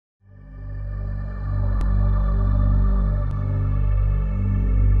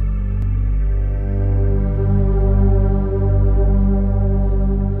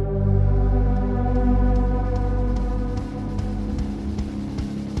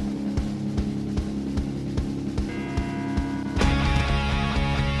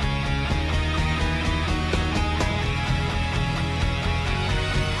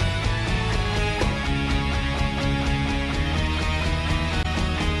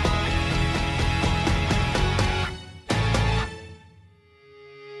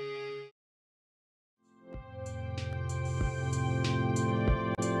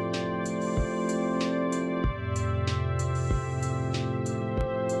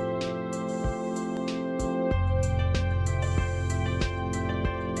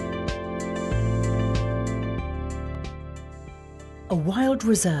A wild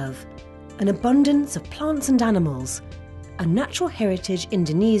reserve, an abundance of plants and animals, a natural heritage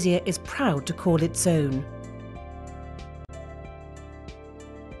Indonesia is proud to call its own.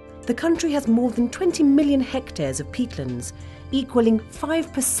 The country has more than 20 million hectares of peatlands, equalling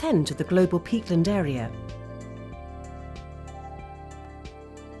 5% of the global peatland area.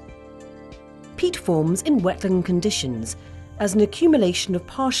 Peat forms in wetland conditions as an accumulation of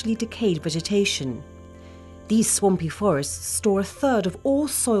partially decayed vegetation. These swampy forests store a third of all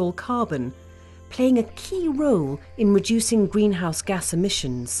soil carbon, playing a key role in reducing greenhouse gas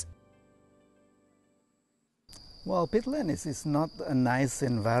emissions. Well, peatland is not a nice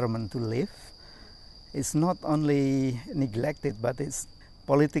environment to live. It's not only neglected, but it's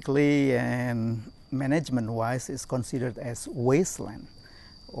politically and management-wise it's considered as wasteland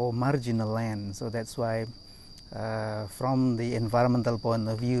or marginal land. So that's why from the environmental point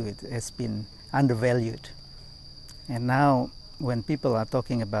of view it has been undervalued. And now when people are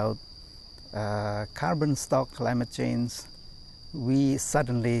talking about carbon stock, climate change, we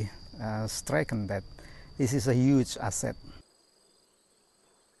suddenly stricken that this is a huge asset.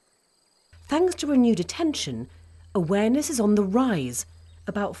 Thanks to renewed attention, awareness is on the rise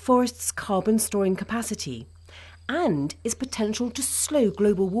about forests' carbon storing capacity and its potential to slow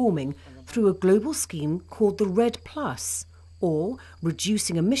global warming through a global scheme called the REDD+, or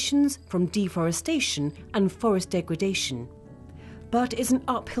Reducing Emissions from Deforestation and Forest Degradation. But it's an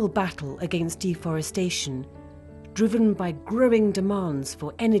uphill battle against deforestation, driven by growing demands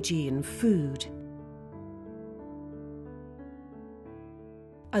for energy and food.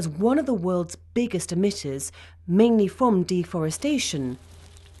 As one of the world's biggest emitters, mainly from deforestation,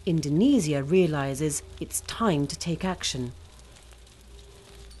 Indonesia realises it's time to take action.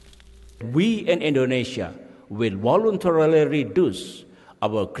 We in Indonesia will voluntarily reduce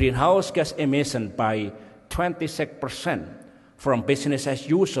our greenhouse gas emission by 26% from business as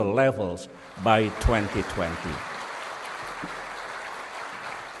usual levels by 2020.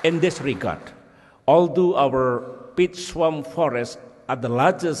 In this regard, although our peat swamp forests are the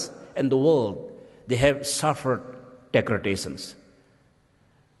largest in the world, they have suffered degradations.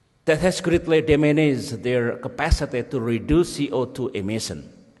 That has greatly diminished their capacity to reduce CO2 emission.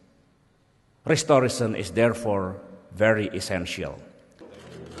 Restoration is therefore very essential.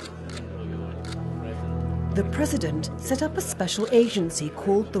 The President set up a special agency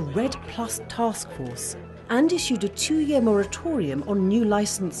called the REDD+ Task Force and issued a 2-year moratorium on new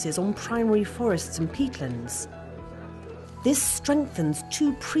licenses on primary forests and peatlands. This strengthens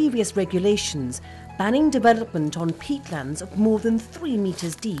 2 previous regulations banning development on peatlands of more than 3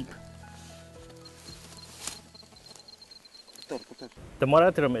 meters deep. The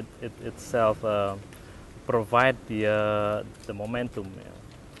moratorium itself provides the momentum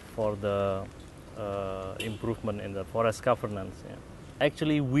for the improvement in the forest governance.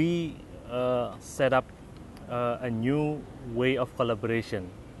 Actually, we set up a new way of collaboration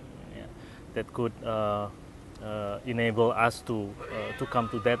that could enable us to come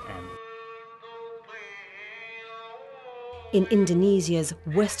to that end. In Indonesia's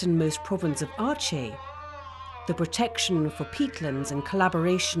westernmost province of Aceh, the protection for peatlands and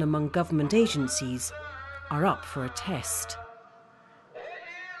collaboration among government agencies are up for a test.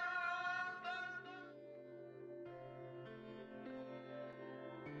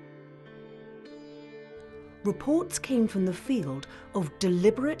 Reports came from the field of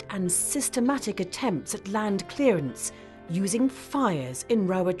deliberate and systematic attempts at land clearance using fires in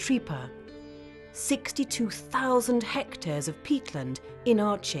Rawatripa, 62,000 hectares of peatland in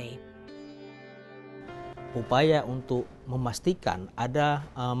Aceh. Upaya untuk memastikan ada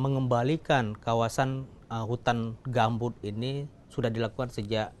mengembalikan kawasan hutan gambut ini sudah dilakukan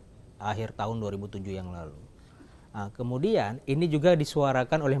sejak akhir tahun 2007 yang lalu. Kemudian ini juga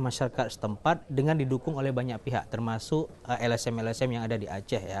disuarakan oleh masyarakat setempat dengan didukung oleh banyak pihak, termasuk LSM-LSM yang ada di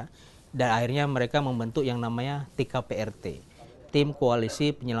Aceh ya. Dan akhirnya mereka membentuk yang namanya TKPRT, Tim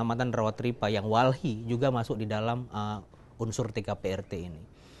Koalisi Penyelamatan Rawatripa, yang Walhi juga masuk di dalam unsur TKPRT ini.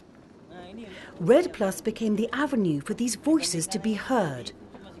 REDD+ became the avenue for these voices to be heard.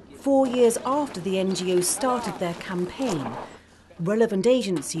 4 years after the NGOs started their campaign, relevant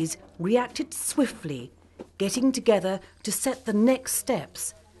agencies reacted swiftly, getting together to set the next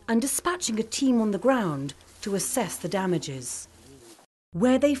steps and dispatching a team on the ground to assess the damages.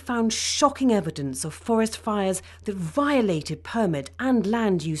 Where they found shocking evidence of forest fires that violated permit and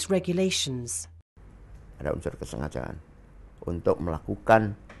land use regulations. Ada unsur kesengajaan untuk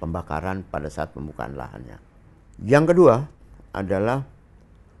melakukan pembakaran pada saat pembukaan lahannya. Yang kedua adalah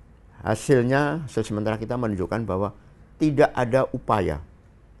hasil sementara kita menunjukkan bahwa tidak ada upaya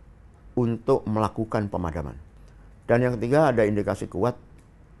untuk melakukan pemadaman. Dan yang ketiga, ada indikasi kuat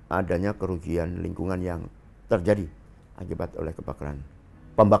adanya kerugian lingkungan yang terjadi akibat oleh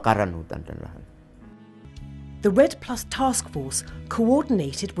pembakaran hutan dan lahan. The Red Plus Task Force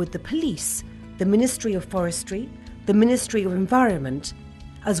coordinated with the police, the Ministry of Forestry, the Ministry of Environment,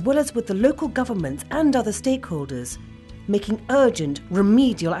 as well as with the local governments and other stakeholders, making urgent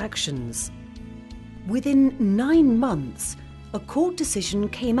remedial actions. Within 9 months, a court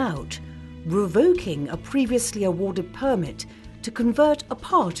decision came out revoking a previously awarded permit to convert a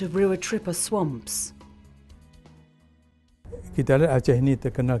part of Ruatripa swamps. Kita lihat Aceh ini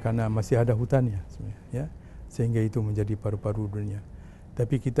terkenal karena masih ada hutannya sebenarnya, ya, sehingga itu menjadi paru-paru dunia.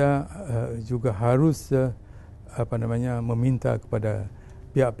 Tapi kita juga harus meminta kepada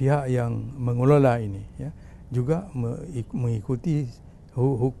pihak-pihak yang mengelola ini, ya, juga mengikuti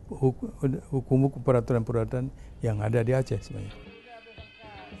hukum-hukum peraturan-peraturan yang ada di Aceh sebenarnya.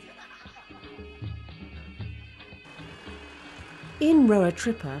 In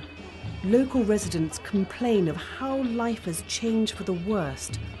Ruatripa, local residents complain of how life has changed for the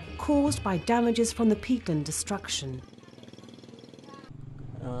worst, caused by damages from the peatland destruction.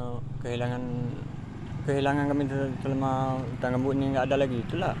 Kehilangan kami selama hutan gambut ini nggak ada lagi,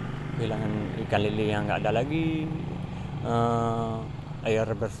 itulah kehilangan ikan lele yang nggak ada lagi, air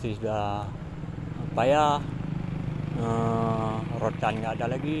bersih sudah payah, rotan nggak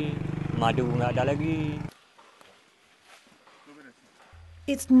ada lagi, madu nggak ada lagi.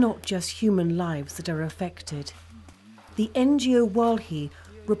 It's not just human lives that are affected. The NGO Walhi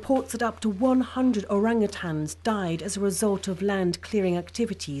reports that up to 100 orangutans died as a result of land clearing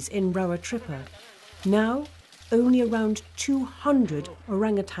activities in Ruatripa. Now, only around 200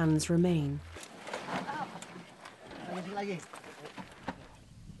 orangutans remain.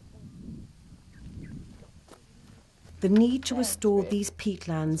 The need to restore these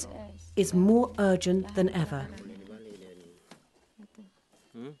peatlands is more urgent than ever.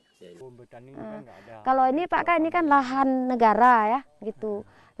 Kalau ini Pak kan, ini kan lahan negara ya, gitu.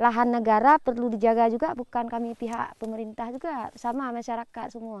 Lahan negara perlu dijaga juga, bukan kami pihak pemerintah juga, sama masyarakat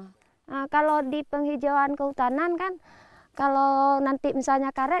semua. Nah, kalau di penghijauan kehutanan kan, kalau nanti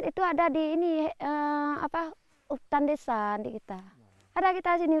misalnya karet itu ada di ini hutan desa nanti kita. Ada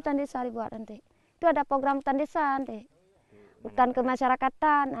kita sini hutan desa dibuat nanti. Itu ada program hutan desa nanti. Hutan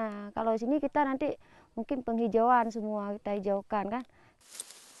kemasyarakatan. Nah, kalau sini kita nanti mungkin penghijauan semua kita hijaukan kan.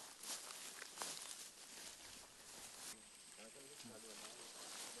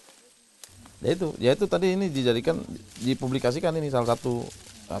 Ya itu tadi ini dipublikasikan ini salah satu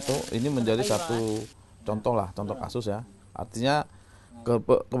atau ini menjadi satu contoh kasus ya. Artinya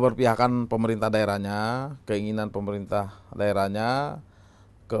keberpihakan pemerintah daerahnya, keinginan pemerintah daerahnya,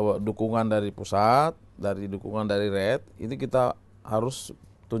 dukungan dari pusat, dari dukungan dari RED, ini kita harus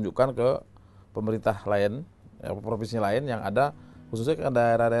tunjukkan ke pemerintah lain, ya, provinsi lain yang ada khususnya ke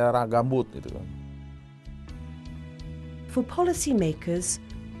daerah-daerah gambut gitu kan. For policymakers,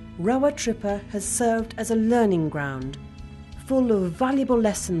 Ruatripa has served as a learning ground, full of valuable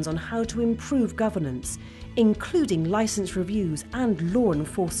lessons on how to improve governance, including license reviews and law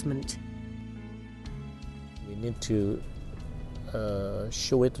enforcement. We need to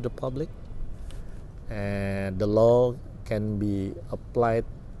show it to the public, and the law can be applied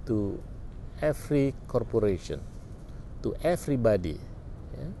to every corporation, to everybody,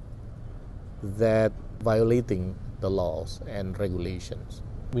 yeah, that violating the laws and regulations.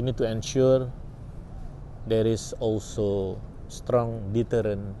 We need to ensure there is also strong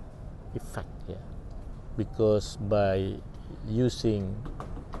deterrent effect, yeah, because by using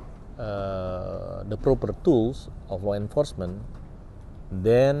the proper tools of law enforcement,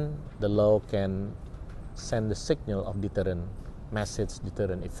 then the law can send the signal of deterrent message,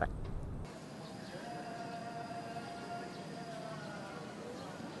 deterrent effect.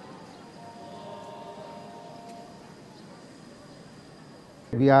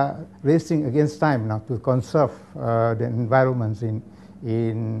 We are racing against time now to conserve the environments in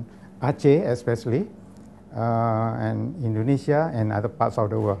Aceh especially, and Indonesia and other parts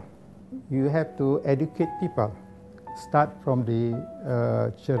of the world. You have to educate people, start from the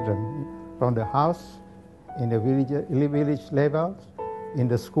children, from the house, in the village level,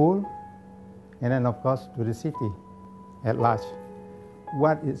 in the school, and then of course to the city at large.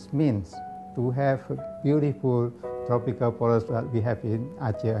 What it means to have a beautiful tropical forest that we have in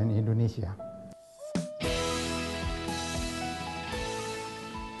Aceh and Indonesia.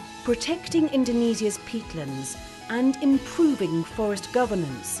 Protecting Indonesia's peatlands and improving forest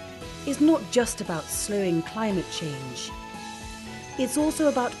governance is not just about slowing climate change. It's also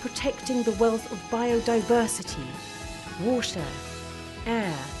about protecting the wealth of biodiversity, water,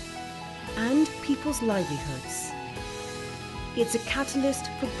 air, and people's livelihoods. It's a catalyst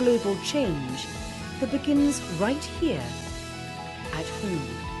for global change that begins right here at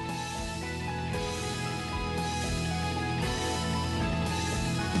home.